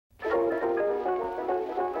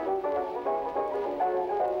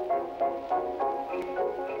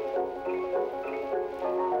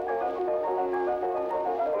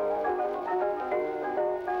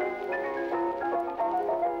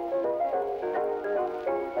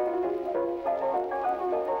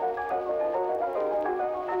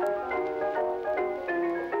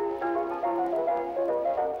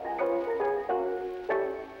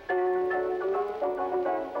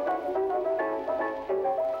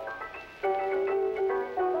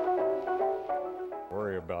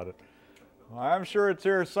about it. I'm sure it's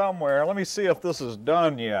here somewhere. Let me see if this is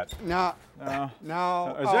done yet. No.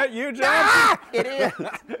 No. Is that you, Johnson? Ah, it is.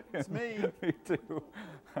 It's me. Me too.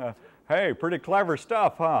 Hey, pretty clever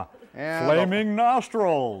stuff, huh? Yeah, Flaming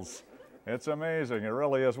nostrils. It's amazing. It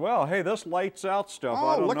really is. Well, hey, this lights out stuff. I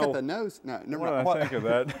Oh, don't look know at the nose. No, never what mind. I think of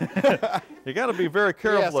that. You got to be very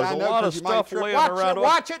careful. Yes, There's I a know, lot of 'cause you might stuff trip. laying Watch around. it,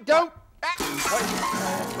 watch it, don't.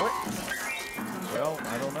 Well,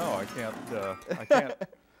 I don't know. I can't.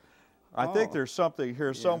 I think there's something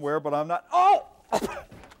here somewhere, but I'm not. Oh!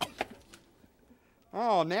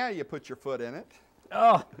 Oh, now you put your foot in it.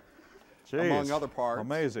 Oh! Jeez. Among other parts.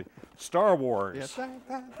 Amazing. Star Wars. Yes.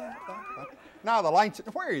 Now the lights.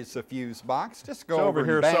 Where is the fuse box? Just go It's over and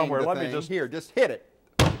here bang somewhere. the Let me thing. just- Here. Just hit it.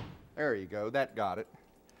 There you go. That got it.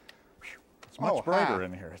 It's much brighter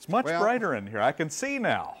in here. It's much brighter in here. I can see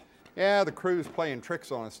now. Yeah, the crew's playing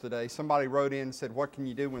tricks on us today. Somebody wrote in and said, "What can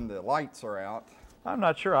you do when the lights are out?" I'm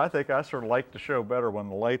not sure. I think I sort of liked the show better when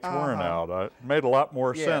the lights weren't out. It made a lot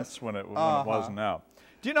more sense when it wasn't out.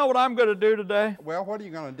 Do you know what I'm going to do today? Well, what are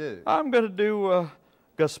you going to do? I'm going to do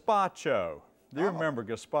gazpacho. Do you remember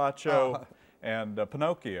gazpacho and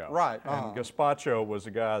Pinocchio? Right. And gazpacho was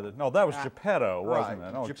a guy that, no, that was Geppetto, wasn't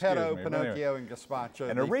it? Oh, Geppetto, excuse me. Pinocchio, and Gazpacho,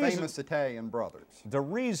 And the the reason- famous Italian brothers. The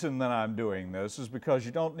reason that I'm doing this is because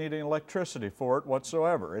you don't need any electricity for it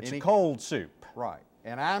whatsoever. It's a cold soup. Right.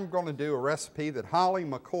 And I'm going to do a recipe that Holly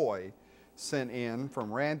McCoy sent in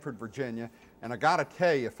from Radford, Virginia. And I got to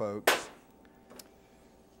tell you, folks,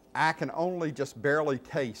 I can only just barely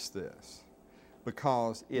taste this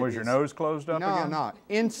because it Was your nose closed up again? No,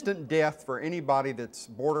 instant death for anybody that's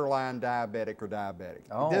borderline diabetic or diabetic.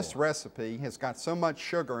 Oh. This recipe has got so much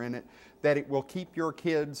sugar in it that it will keep your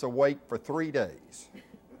kids awake for 3 days.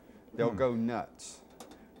 They'll go nuts,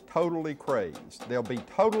 totally crazed. They'll be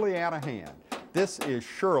totally out of hand. This is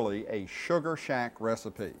surely a Sugar Shack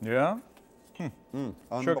recipe. Yeah?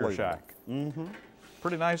 Unbelievable. Sugar Shack.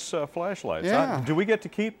 Pretty nice flashlights. Yeah. Do we get to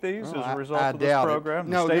keep these as a result of this doubt it. program?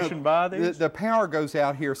 No, The station buy these? The power goes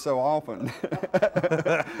out here so often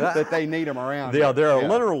that they need them around. Yeah, there are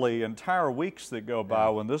literally entire weeks that go by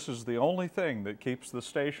when this is the only thing that keeps the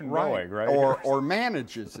station going, right? Or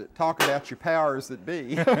manages it. Talk about your powers that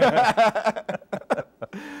be.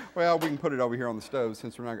 Well, we can put it over here on the stove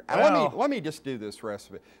since we're not. Well, let me just do this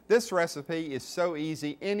recipe. This recipe is so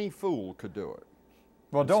easy, any fool could do it.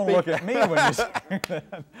 Well, don't look at me when you say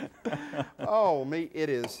that. Oh, it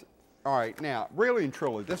is. All right, now, really and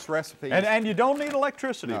truly, this recipe. And you don't need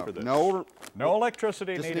electricity for this. No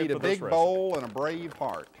electricity just needed need a for this big recipe. bowl and a brave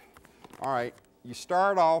heart. All right, you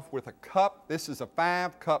start off with a cup. This is a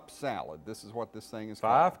 5-cup salad. This is what this thing is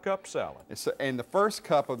called. 5-cup salad. And the first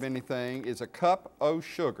cup of anything is a cup of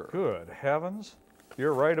sugar. Good heavens.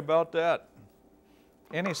 You're right about that.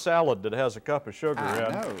 Any salad that has a cup of sugar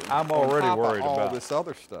in, I'm already worried all about. this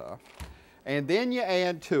other stuff. And then you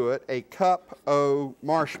add to it a cup of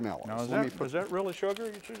marshmallows. Now, is that really sugar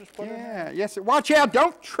you should just put in? Yeah, yes. Watch out,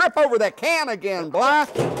 don't trip over that can again, Bly.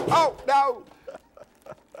 Oh, no.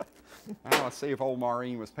 Now let's see if old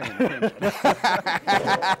Maureen was paying attention.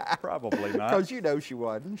 Probably not. Because you know she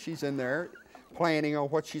wasn't. She's in there planning on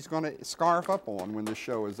what she's going to scarf up on when the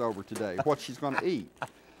show is over today, what she's going to eat.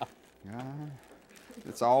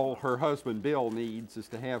 It's all her husband Bill needs is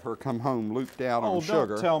to have her come home looped out on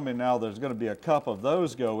sugar. Don't tell me now there's going to be a cup of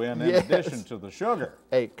those go in addition to the sugar.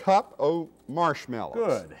 A cup of marshmallows.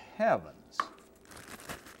 Good heavens.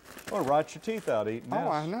 Well, rot your teeth out eating this. Oh,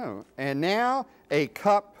 I know. And now a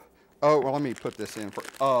cup, well, let me put this in,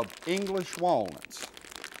 of English walnuts.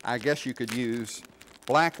 I guess you could use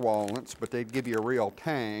black walnuts, but they'd give you a real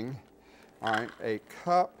tang. All right, a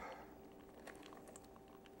cup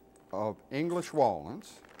of English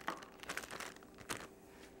walnuts,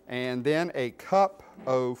 and then a cup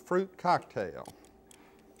of fruit cocktail,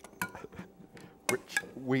 which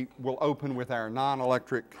we will open with our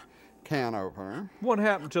non-electric can opener. What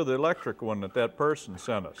happened to the electric one that person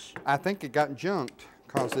sent us? I think it got junked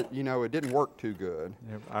because it didn't work too good.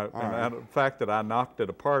 And the fact that I knocked it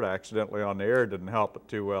apart accidentally on the air didn't help it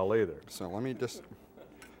too well either. So let me just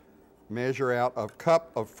measure out a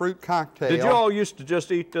cup of fruit cocktail. Did you all used to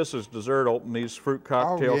just eat this as dessert, open these fruit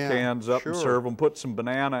cocktail cans up and serve them, put some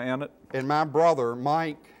banana in it? And my brother,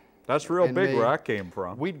 Mike, that's real big where I came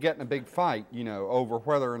from. We'd get in a big fight, over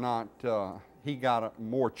whether or not he got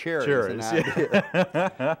more cherries than I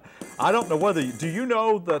did. I don't know whether, do you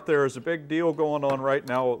know that there is a big deal going on right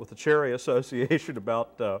now with the Cherry Association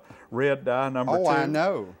about red dye number 2? Oh, I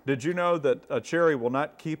know. Did you know that a cherry will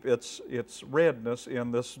not keep its redness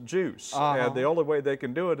in this juice? And the only way they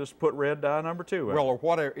can do it is put red dye number 2 in. Well, or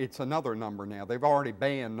whatever, it's another number now. They've already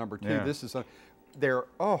banned number 2. Yeah. This is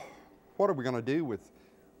oh, what are we going to do with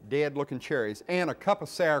dead looking cherries? And a cup of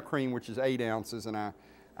sour cream, which is 8 ounces.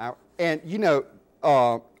 And you know,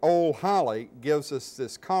 old Holly gives us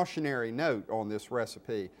this cautionary note on this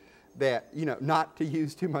recipe that, you know, not to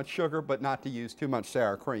use too much sugar, but not to use too much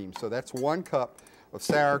sour cream. So that's 1 cup of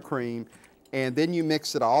sour cream, and then you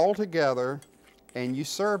mix it all together and you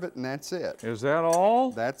serve it, and that's it. Is that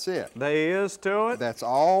all? That's it. There is to it? That's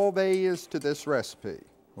all there is to this recipe.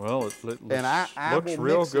 Well, it and I looks will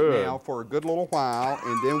real mix good. it now for a good little while,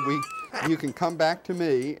 and then you can come back to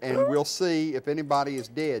me, and we'll see if anybody is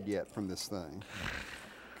dead yet from this thing.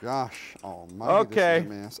 Gosh almighty, okay.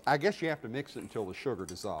 This is a mess. I guess you have to mix it until the sugar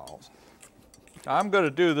dissolves. I'm going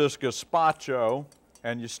to do this gazpacho,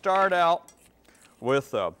 and you start out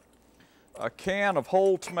with a can of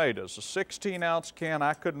whole tomatoes, a 16-ounce can.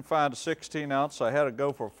 I couldn't find a 16-ounce, so I had to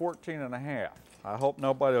go for a 14.5. I hope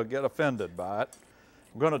nobody will get offended by it.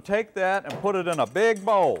 I'm going to take that and put it in a big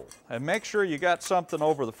bowl, and make sure you got something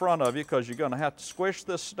over the front of you, because you're going to have to squish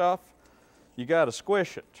this stuff. You got to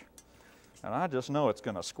squish it. And I just know it's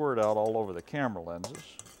going to squirt out all over the camera lenses.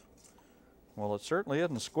 Well, it certainly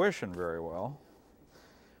isn't squishing very well.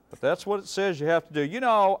 But that's what it says you have to do. You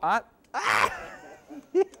know,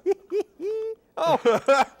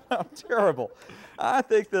 oh, I'm terrible. I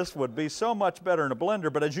think this would be so much better in a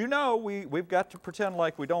blender, but as you know, we've got to pretend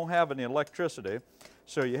like we don't have any electricity.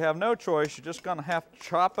 So you have no choice. You're just going to have to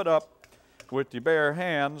chop it up with your bare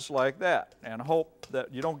hands like that, and hope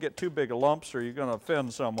that you don't get too big of lumps, or you're going to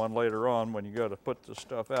offend someone later on when you go to put this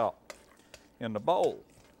stuff out in the bowl.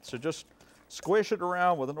 So just squish it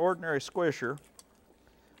around with an ordinary squisher,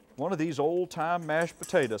 one of these old-time mashed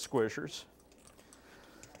potato squishers.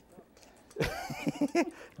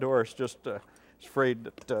 Doris just is afraid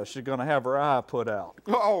that she's going to have her eye put out.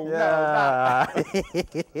 Oh, yeah.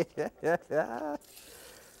 no.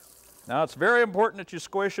 Now, it's very important that you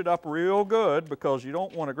squish it up real good, because you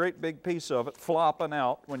don't want a great big piece of it flopping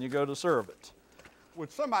out when you go to serve it.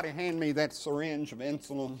 Would somebody hand me that syringe of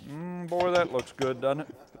insulin? Boy, that looks good, doesn't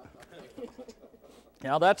it?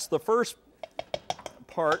 Now, that's the first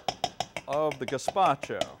part of the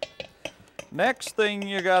gazpacho. Next thing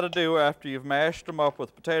you got to do after you've mashed them up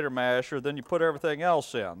with potato masher, then you put everything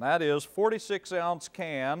else in. That is 46-ounce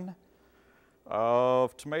can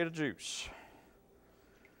of tomato juice.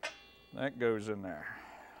 That goes in there.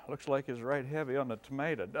 Looks like it's right heavy on the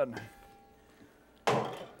tomato, doesn't it?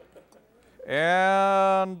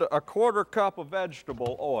 And a 1/4 cup of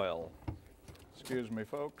vegetable oil. Excuse me,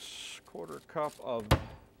 folks. 1/4 cup of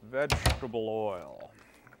vegetable oil.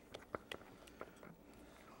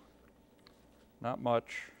 Not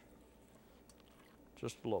much,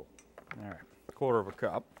 just a little. All right, 1/4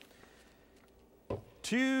 cup.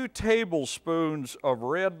 2 tablespoons of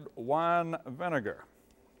red wine vinegar.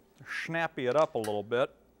 Snappy it up a little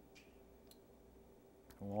bit.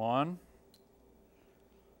 1,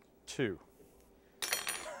 2.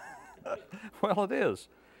 Well, it is.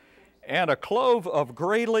 And a clove of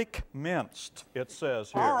garlic minced, it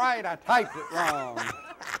says here. All right, I typed it wrong.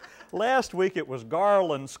 Last week it was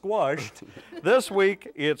garland squashed. This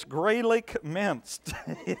week it's garlic minced.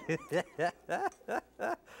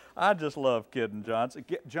 I just love kidding Johnson.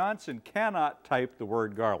 Johnson cannot type the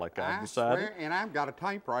word garlic, I've decided. Swear, and I've got a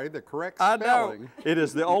typewriter that corrects I spelling. know. It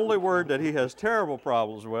is the only word that he has terrible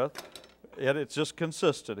problems with, and it's just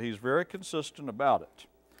consistent. He's very consistent about it.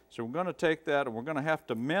 So we're going to take that, and we're going to have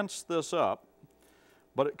to mince this up,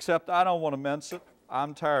 but except I don't want to mince it.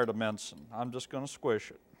 I'm tired of mincing. I'm just going to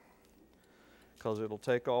squish it, because it'll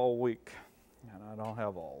take all week, and I don't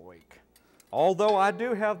have all week. Although I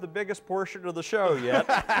do have the biggest portion of the show yet,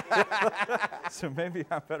 so maybe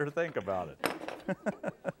I better think about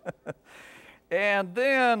it. And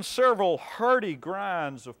then several hearty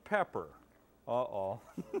grinds of pepper. Uh-oh.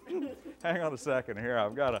 Hang on a second here. I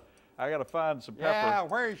gotta find some pepper. Yeah,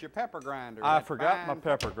 where's your pepper grinder? I forgot my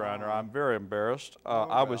pepper grinder. I'm very embarrassed.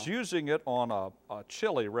 I was using it on a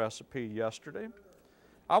chili recipe yesterday.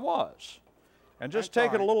 I was. And just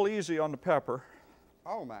take it a little easy on the pepper.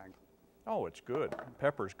 Oh, my. Oh, it's good.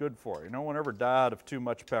 Pepper's good for you. No one ever died of too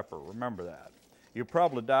much pepper. Remember that. You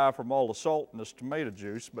probably die from all the salt in this tomato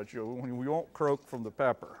juice, but you won't croak from the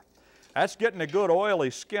pepper. That's getting a good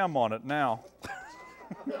oily skim on it now.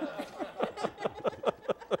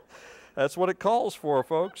 That's what it calls for,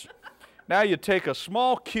 folks. Now you take a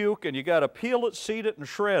small cuke and you got to peel it, seed it, and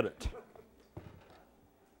shred it.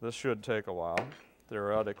 This should take a while,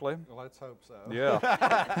 theoretically. Well, let's hope so. Yeah.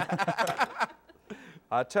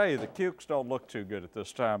 I tell you, the cukes don't look too good at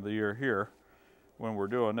this time of the year here when we're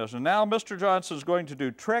doing this. And now Mr. Johnson's going to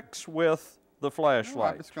do tricks with the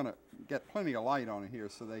flashlight. I'm just going to get plenty of light on it here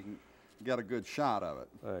so they can get a good shot of it.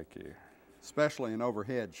 Thank you. Especially an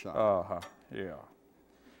overhead shot. Uh-huh, yeah.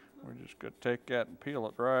 We're just going to take that and peel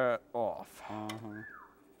it right off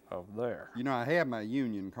of there. You know, I have my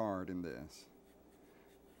union card in this,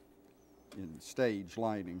 in stage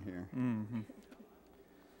lighting here. Mm-hmm.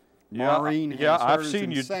 Maureen has I've hers seen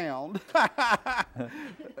in you. sound.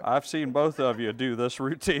 I've seen both of you do this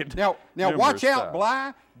routine. Now numerous watch out, times.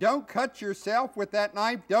 Bly. Don't cut yourself with that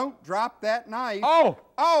knife. Don't drop that knife. Oh!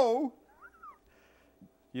 Oh!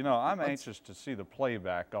 You know, I'm anxious to see the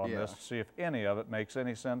playback on Yeah. this to see if any of it makes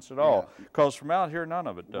any sense at all. Because from out here, none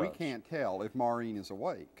of it does. We can't tell if Maureen is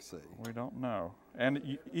awake, see. We don't know.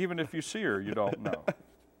 And even if you see her, you don't know.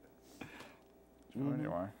 So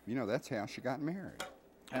anyway. You know, that's how she got married.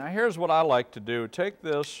 Now here's what I like to do. Take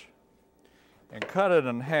this and cut it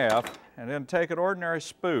in half, and then take an ordinary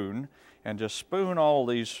spoon and just spoon all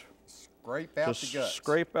these. Scrape out the guts.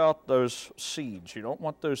 Scrape out those seeds. You don't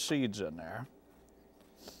want those seeds in there.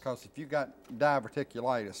 Because if you got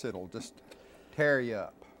diverticulitis, it'll just tear you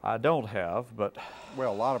up. I don't have, but...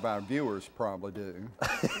 Well, a lot of our viewers probably do.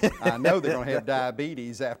 I know they're going to have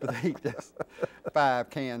diabetes after they eat this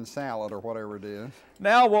 5-can salad or whatever it is.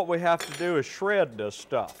 Now what we have to do is shred this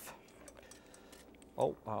stuff.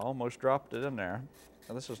 Oh, I almost dropped it in there.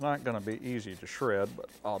 Now, this is not going to be easy to shred, but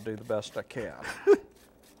I'll do the best I can.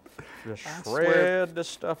 Just shred this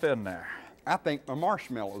stuff in there. I think my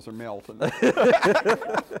marshmallows are melting.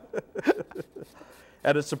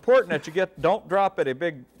 And it's important that you don't drop any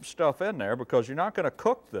big stuff in there because you're not going to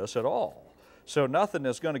cook this at all. So nothing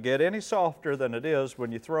is going to get any softer than it is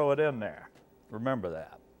when you throw it in there. Remember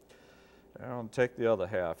that. Now I'll take the other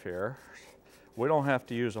half here. We don't have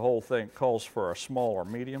to use the whole thing. It calls for a small or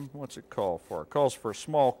medium. What's it called for? It calls for a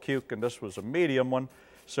small cuke, and this was a medium one.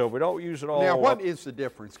 So we don't use it all Now, what up. is the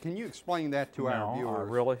difference? Can you explain that to our viewers?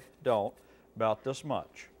 I really don't. About this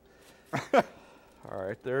much. All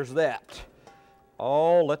right, there's that.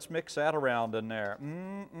 Oh, let's mix that around in there.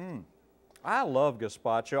 I love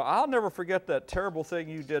gazpacho. I'll never forget that terrible thing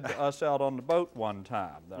you did to us out on the boat one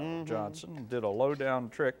time, though, Johnson. Did a low-down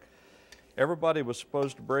trick. Everybody was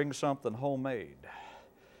supposed to bring something homemade.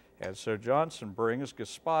 And so Johnson brings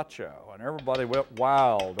gazpacho, and everybody went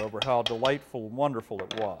wild over how delightful and wonderful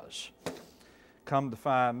it was. Come to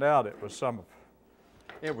find out, it was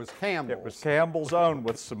It was Campbell's. It was Campbell's own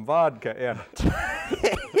with some vodka in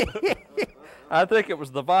it. I think it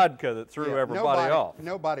was the vodka that threw everybody off.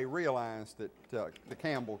 Nobody realized that the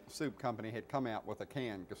Campbell Soup Company had come out with a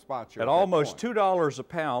canned gazpacho. At almost $2 a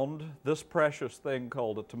pound, this precious thing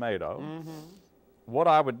called a tomato. What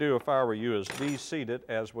I would do if I were you is de-seed it,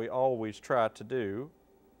 as we always try to do.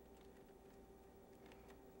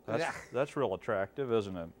 That's real attractive,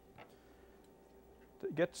 isn't it?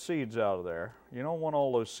 Get the seeds out of there. You don't want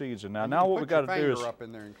all those seeds in there. Now what we got to do is up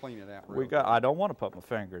in there and clean it out. I don't want to put my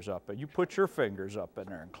fingers up, but you put your fingers up in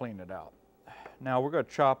there and clean it out. Now we're going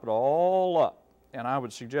to chop it all up, and I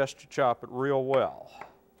would suggest you chop it real well.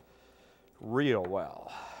 Real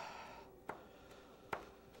well.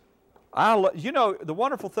 You know, the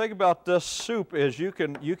wonderful thing about this soup is you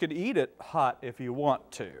can eat it hot if you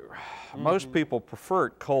want to. Most people prefer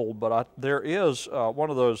it cold, but there is one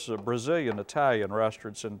of those Brazilian Italian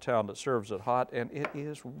restaurants in town that serves it hot, and it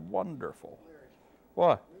is wonderful.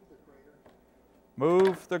 What?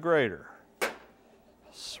 Move the grater. I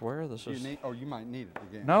swear this is... you might need it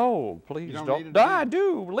again. No, please don't. Need it again? I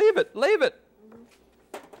do. Leave it. Leave it.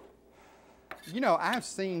 You know, I've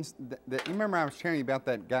seen, you remember I was telling you about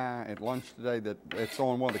that guy at lunch today that's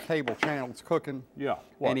on one of the cable channels cooking? Yeah.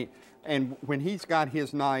 What? And when he's got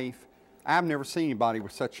his knife, I've never seen anybody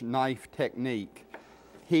with such knife technique.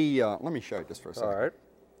 Let me show you this for a second. All right.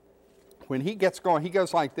 When he gets going, he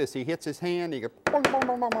goes like this. He hits his hand, he goes, boom, boom,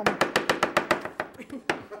 boom, boom, boom.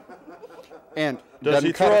 And does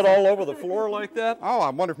he throw it all over the floor like that? Oh,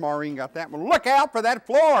 I wonder if Maureen got that one. Look out for that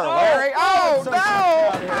floor, Larry. Oh,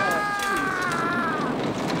 no!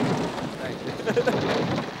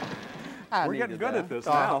 We're getting good at this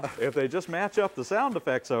now. If they just match up the sound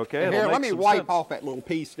effects okay, here, let me wipe sense. off that little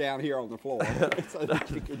piece down here on the floor. So that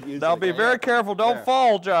you can use now it be again. very careful. Don't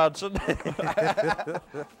fall, Johnson.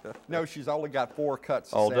 No, she's only got 4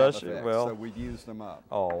 cuts of Oh, sound does she? effects, Well, so we've used them up.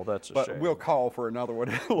 Oh, that's a But shame. we'll call for another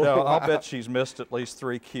one. No, I'll bet she's missed at least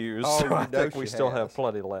 3 cues, Oh, so I think we still have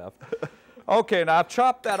plenty left. Okay, now I've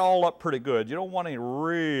chopped that all up pretty good. You don't want any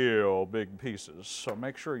real big pieces, so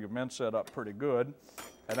make sure you mince that up pretty good.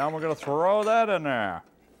 And now we're going to throw that in there.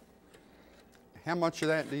 How much of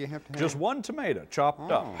that do you have to have? Just 1 tomato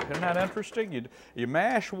chopped up. Isn't that interesting? You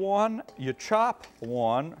mash 1, you chop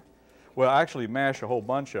 1. Well, actually mash a whole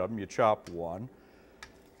bunch of them. You chop 1.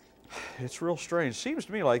 It's real strange. Seems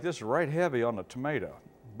to me like this is right heavy on the tomato,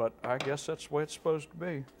 but I guess that's the way it's supposed to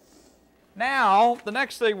be. Now, the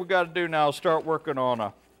next thing we got to do now is start working on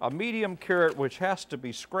a medium carrot, which has to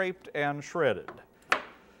be scraped and shredded.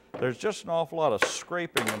 There's just an awful lot of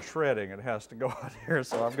scraping and shredding that has to go on here,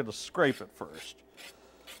 so I'm going to scrape it first.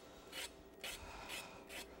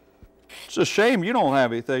 It's a shame you don't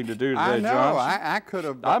have anything to do today, I know. Johnson. I could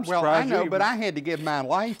have. I'm well, surprised I know, you but I had to give my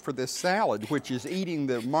life for this salad, which is eating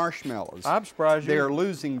the marshmallows. I'm surprised you They're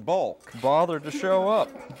losing bulk. bothered to show up.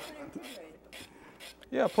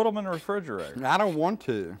 Yeah, put them in the refrigerator. I don't want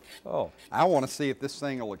to. Oh. I want to see if this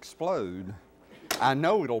thing will explode. I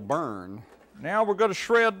know it'll burn. Now we're going to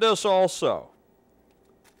shred this also.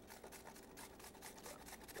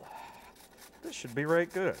 This should be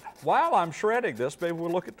right good. While I'm shredding this, maybe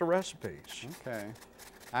we'll look at the recipes. Okay.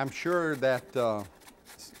 I'm sure that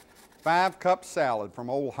 5-cup salad from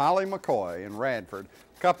old Holly McCoy in Radford.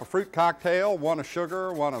 Cup of fruit cocktail, 1 of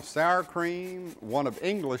sugar, 1 of sour cream, 1 of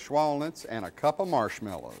English walnuts, and a cup of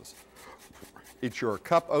marshmallows. It's your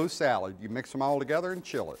cup O salad. You mix them all together and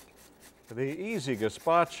chill it. The easy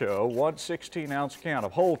gazpacho, 1 16-ounce can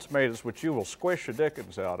of whole tomatoes, which you will squish the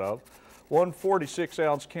dickens out of, 1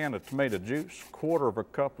 46-ounce can of tomato juice, 1/4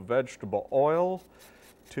 cup of vegetable oil,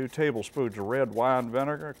 2 tablespoons of red wine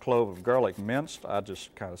vinegar, a clove of garlic minced. I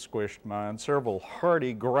just kind of squished mine. Several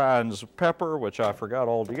hearty grinds of pepper, which I forgot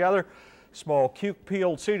altogether. Small cuke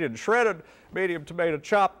peeled, seeded, and shredded. Medium tomato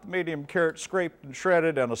chopped, medium carrot scraped and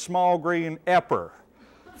shredded, and a small green epper,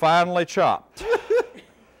 finely chopped.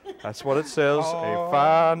 That's what it says, a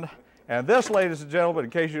fine. And this, ladies and gentlemen,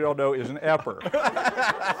 in case you don't know, is an epper.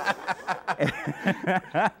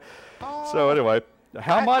 So anyway,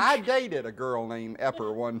 how much? I dated a girl named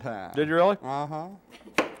Epper one time. Did you really? Uh-huh.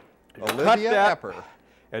 Cut Olivia that Epper.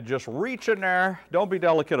 and just reach in there, don't be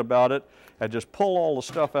delicate about it, and just pull all the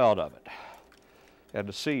stuff out of it, and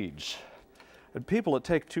the seeds. And people that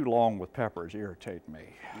take too long with peppers irritate me.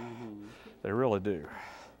 They really do.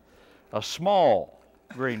 A small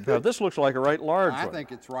green pepper. This looks like a right large one. I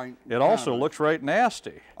think it's right. It also looks right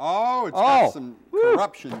nasty. Oh, it's got some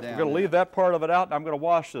corruption down there. I'm going to leave that part of it out, and I'm going to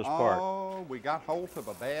wash this part. Oh, we got hold of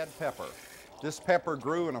a bad pepper. This pepper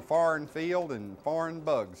grew in a foreign field, and foreign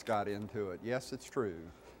bugs got into it. Yes, it's true.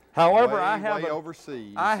 However, way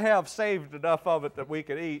overseas. I have saved enough of it that we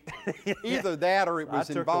could eat. Either that or it was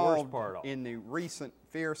I took the worst involved part off. in the recent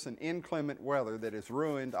fierce and inclement weather that has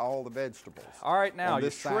ruined all the vegetables. All right, now on you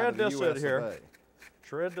this side shred of the this US in here. of A.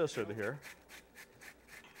 Shred this in here.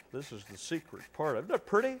 This is the secret part. Isn't it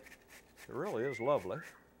pretty? It really is lovely.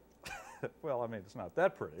 Well, I mean, it's not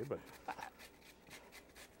that pretty, but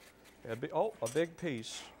it'd be, oh, a big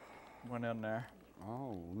piece went in there.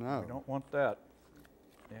 Oh, no. We don't want that.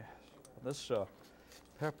 Yeah, this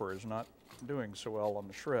pepper is not doing so well on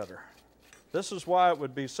the shredder. This is why it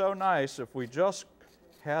would be so nice if we just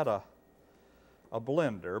had a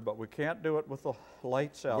blender, but we can't do it with the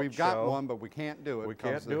lights out. We've got one, but we can't do it. We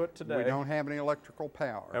can't do it today. We don't have any electrical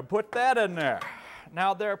power. And put that in there.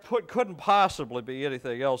 Now there couldn't possibly be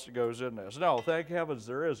anything else that goes in this. No, thank heavens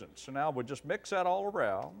there isn't. So now we just mix that all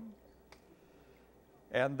around.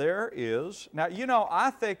 And there is, now you know,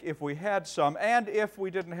 I think if we had some, and if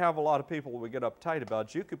we didn't have a lot of people we get uptight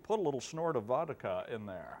about, you could put a little snort of vodka in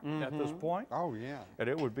there at this point. Oh, yeah. And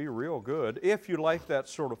it would be real good if you like that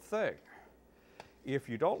sort of thing. If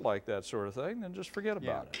you don't like that sort of thing, then just forget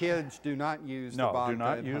about it. Kids do not use the vodka.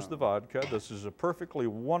 No, do not use the vodka. This is a perfectly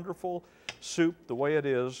wonderful soup the way it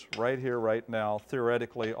is right here, right now,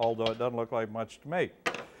 theoretically, although it doesn't look like much to me.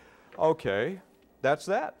 Okay, that's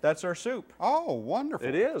that. That's our soup. Oh, wonderful.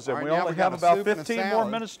 It is, and All we right, now only got have a about soup and a 15 more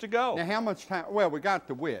salad. minutes to go. Now, how much time? Well, we got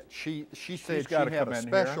the witch. She said she gotta had come a in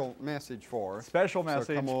special message for us. Special So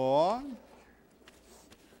message. come on.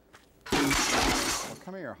 Well,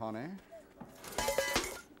 come here, honey.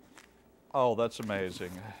 Oh, that's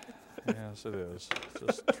amazing. Yes, it is.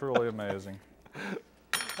 Just truly amazing.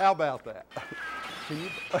 How about that? Can you?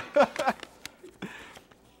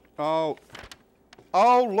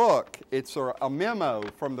 Oh, look! It's a memo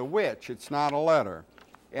from the witch. It's not a letter,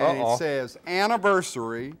 and it says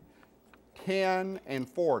anniversary 10 and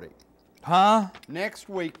 40. Huh? Next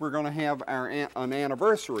week we're going to have an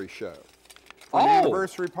anniversary show. An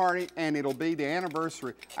anniversary party, and it'll be the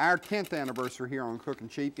anniversary, our 10th anniversary here on Cookin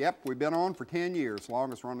Cheap. Yep, we've been on for 10 years,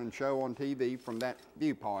 longest running show on TV from that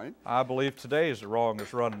viewpoint. I believe today is the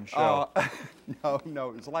longest running show.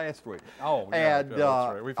 No, it was last week. Oh, yeah, and that's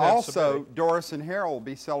right. We've had also, Doris and Harold will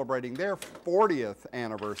be celebrating their 40th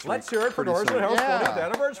anniversary. Let's hear it for pretty Doris and soon. Harold's Yeah. 40th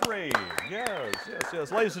anniversary. Yes, yes,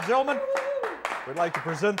 yes. Ladies and gentlemen, We'd like to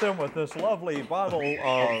present them with this lovely bottle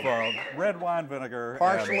of red wine vinegar.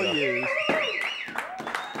 Partially used.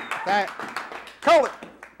 Call it.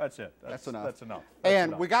 That's it. That's enough. That's enough.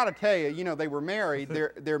 And we got to tell you, you know, they were married.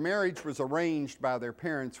 Their marriage was arranged by their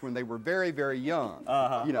parents when they were very, very young.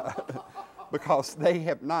 You know, because they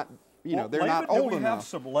have not, you know, they're not old enough. Do we have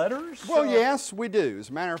some letters? Well, yes, we do. As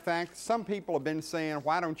a matter of fact, some people have been saying,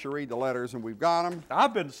 why don't you read the letters? And we've got them.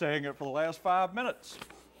 I've been saying it for the last 5 minutes.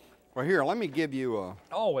 Well, here, let me give you a...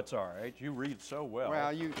 Oh, it's all right. You read so well.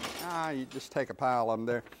 Well, you just take a pile of them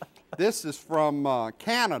there. This is from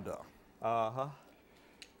Canada. Uh-huh.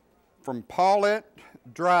 From Paulette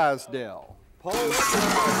Drysdale.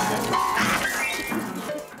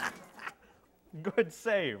 Good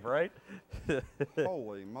save, right?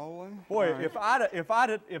 Holy moly! Boy, right.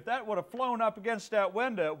 if that would have flown up against that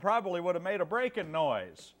window, it probably would have made a breaking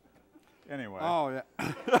noise. Anyway. Oh yeah.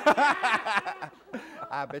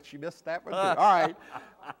 I bet you missed that one too. All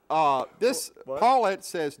right. This Paulette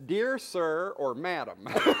says, "Dear Sir" or "Madam."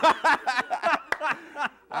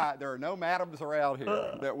 There are no madams around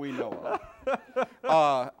here that we know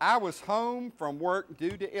of. I was home from work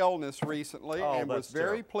due to illness recently and was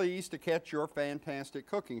very pleased to catch your fantastic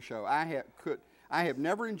cooking show. I have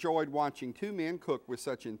never enjoyed watching two men cook with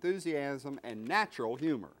such enthusiasm and natural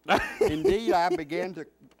humor. Indeed, I began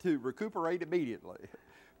to recuperate immediately.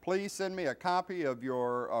 Please send me a copy of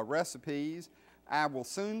your recipes. I will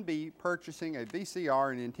soon be purchasing a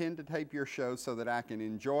VCR and intend to tape your show so that I can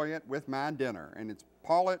enjoy it with my dinner. And it's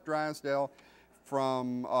Paulette Drysdale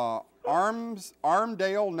from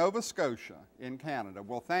Armdale, Nova Scotia in Canada.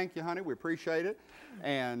 Well, thank you, honey. We appreciate it.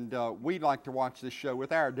 And we'd like to watch this show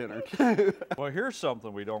with our dinner, too. Well, here's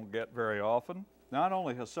something we don't get very often. Not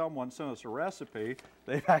only has someone sent us a recipe,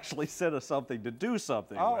 they've actually sent us something to do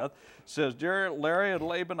something with. It says, "Dear Larry and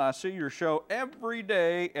Laban, I see your show every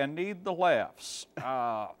day and need the laughs.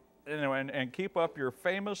 And keep up your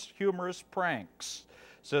famous humorous pranks."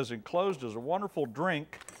 It says, "Enclosed is a wonderful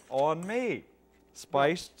drink on me,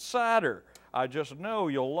 spiced cider. I just know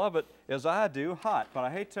you'll love it as I do hot." But I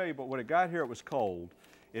hate to tell you, but when it got here, it was cold.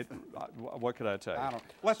 What could I tell you?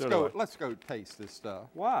 Let's go taste this stuff.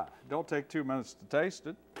 Why? Don't take 2 minutes to taste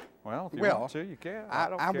it. Well, if you want to, you can.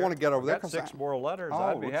 I want to get over there because 6 more letters. Oh,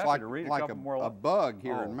 I'd be happy to read a couple more. Like a bug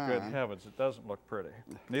here in mine. Good heavens, it doesn't look pretty.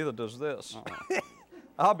 Neither does this.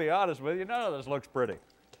 I'll be honest with you, none of this looks pretty.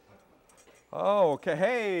 Oh, okay.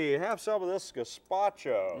 Hey, have some of this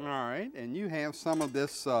gazpacho. All right, and you have some of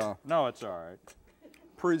this. No, it's all right.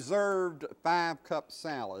 Preserved 5-cup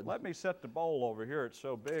salad. Let me set the bowl over here. It's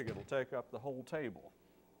so big it'll take up the whole table.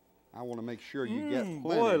 I want to make sure you get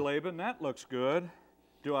plenty. Boy, Laban, that looks good.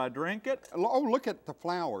 Do I drink it? Oh, look at the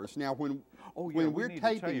flowers. Now, when we're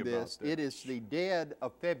taping this, it is the dead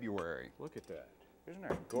of February. Look at that. Isn't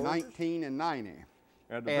that gorgeous? 1990.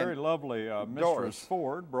 And the very lovely Mistress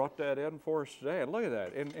Ford brought that in for us today. And look at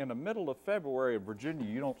that. In the middle of February in Virginia,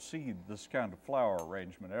 you don't see this kind of flower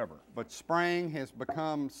arrangement ever. But spring has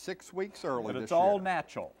become 6 weeks early but this it's year. all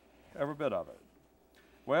natural, every bit of it.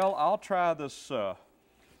 Well, I'll try this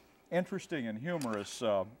interesting and humorous,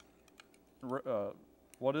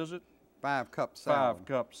 what is it? 5-cup salad.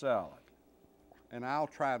 5-cup salad. And I'll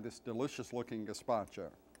try this delicious looking gazpacho.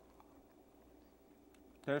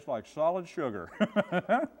 Tastes like solid sugar.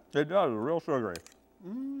 It does, real sugary.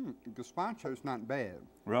 Gazpacho's not bad.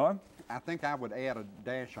 Really? I think I would add a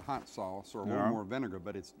dash of hot sauce or a little more vinegar,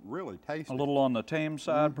 but it's really tasty. A little on the tame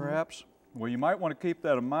side, perhaps? Well, you might want to keep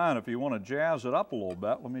that in mind if you want to jazz it up a little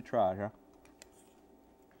bit. Let me try here.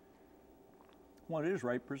 Well, it is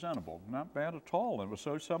right presentable. Not bad at all. It was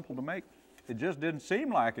so simple to make. It just didn't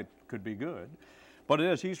seem like it could be good. But it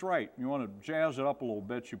is, he's right. You want to jazz it up a little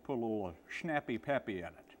bit, you put a little snappy peppy in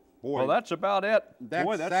it. Boy, well, that's about it.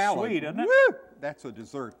 Boy, that's salad. Sweet, isn't it? Woo! That's a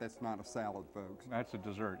dessert. That's not a salad, folks. That's a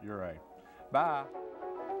dessert. You're right. Bye.